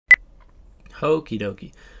Okie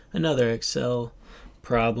dokie. Another Excel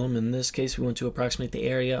problem. In this case, we want to approximate the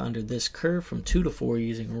area under this curve from 2 to 4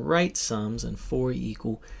 using right sums and 4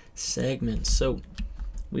 equal segments. So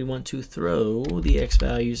we want to throw the x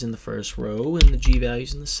values in the first row and the g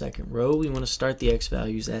values in the second row. We want to start the x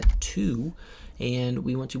values at 2, and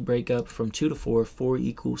we want to break up from 2 to 4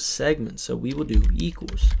 equal segments. So we will do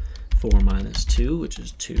equals 4 minus 2, which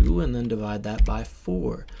is 2, and then divide that by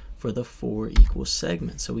 4 for the 4 equal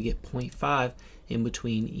segments. So we get 0.5 in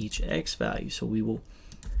between each x value. So we will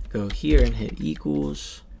go here and hit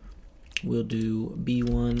equals. We'll do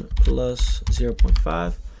b1 plus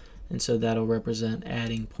 0.5, and so that'll represent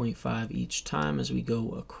adding 0.5 each time as we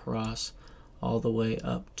go across all the way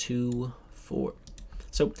up to 4.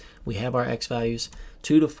 So we have our x values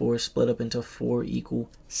 2 to 4 split up into 4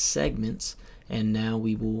 equal segments, and now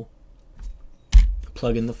we will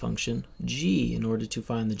plug in the function g in order to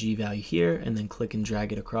find the g value here, and then click and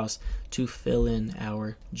drag it across to fill in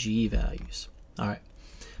our g values. All right,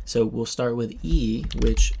 so we'll start with e,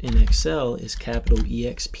 which in Excel is capital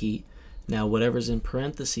EXP. Now whatever's in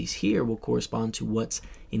parentheses here will correspond to what's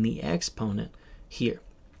in the exponent here.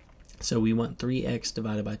 So we want 3x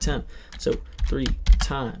divided by 10. So 3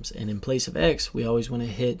 times, and in place of x, we always want to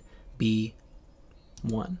hit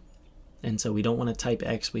B1. And so we don't want to type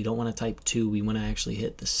x, we don't want to type 2, we want to actually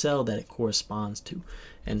hit the cell that it corresponds to.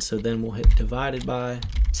 And so then we'll hit divided by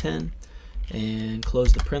 10 and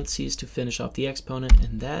close the parentheses to finish off the exponent,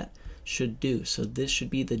 and that should do. So this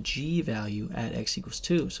should be the g value at x equals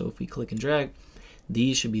 2. So if we click and drag,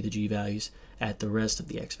 these should be the g values at the rest of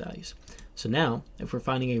the x values. So now, if we're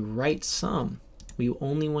finding a right sum, we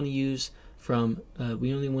only want to use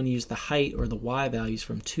the height or the y values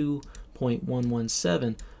from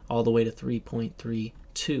 2.117 all the way to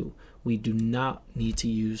 3.32. We do not need to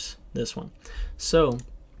use this one. So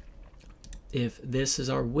if this is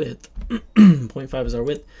our width, 0.5 is our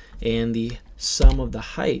width, and the sum of the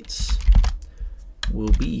heights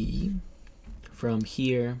will be from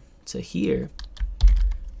here to here,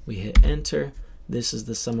 we hit enter. This is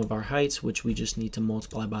the sum of our heights, which we just need to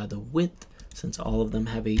multiply by the width since all of them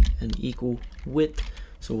have an equal width.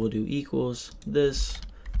 So we'll do equals this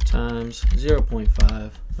times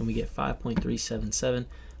 0.5, and we get 5.37719,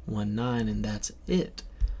 and that's it.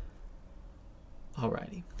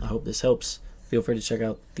 Alrighty, I hope this helps. Feel free to check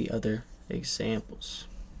out the other examples.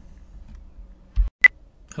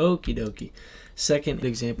 Okie dokie. Second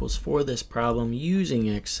examples for this problem using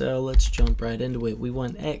Excel. Let's jump right into it. We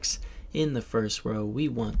want x in the first row. We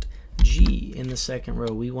want g in the second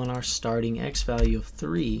row. We want our starting x value of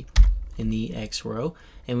 3 in the x row,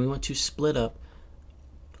 and we want to split up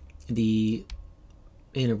the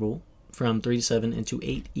interval from 3 to 7 into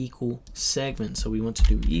 8 equal segments. So we want to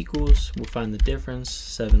do equals, we'll find the difference,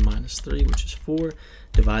 7 minus 3, which is 4,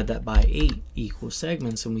 divide that by 8 equal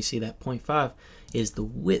segments, and we see that 0.5 is the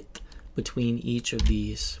width between each of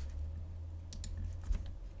these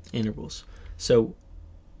intervals. So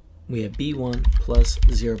we have b1 plus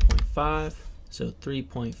 0.5, so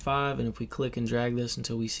 3.5, and if we click and drag this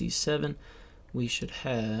until we see 7, we should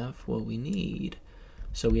have what we need.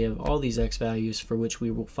 So we have all these x values for which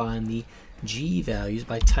we will find the g values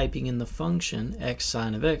by typing in the function x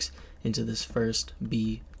sine of x into this first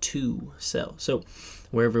B2 cell. So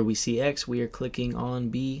wherever we see x, we are clicking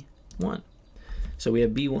on B1. So we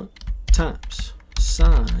have B1 times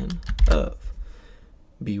sine of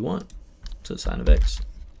B1, so sine of x.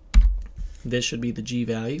 This should be the g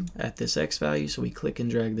value at this x value, so we click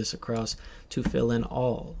and drag this across to fill in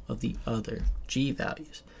all of the other g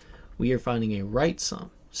values. We are finding a right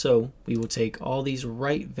sum, so we will take all these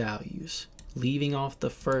right values, leaving off the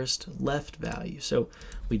first left value. So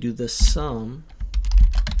we do the sum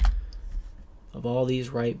of all these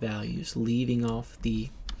right values, leaving off the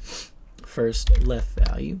first left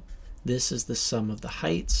value. This is the sum of the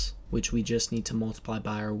heights, which we just need to multiply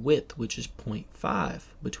by our width, which is 0.5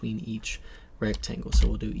 between each rectangle. So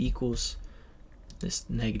we'll do equals this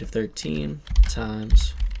negative 13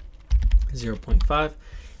 times 0.5.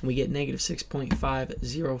 And we get negative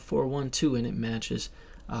 6.50412, and it matches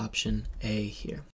option A here.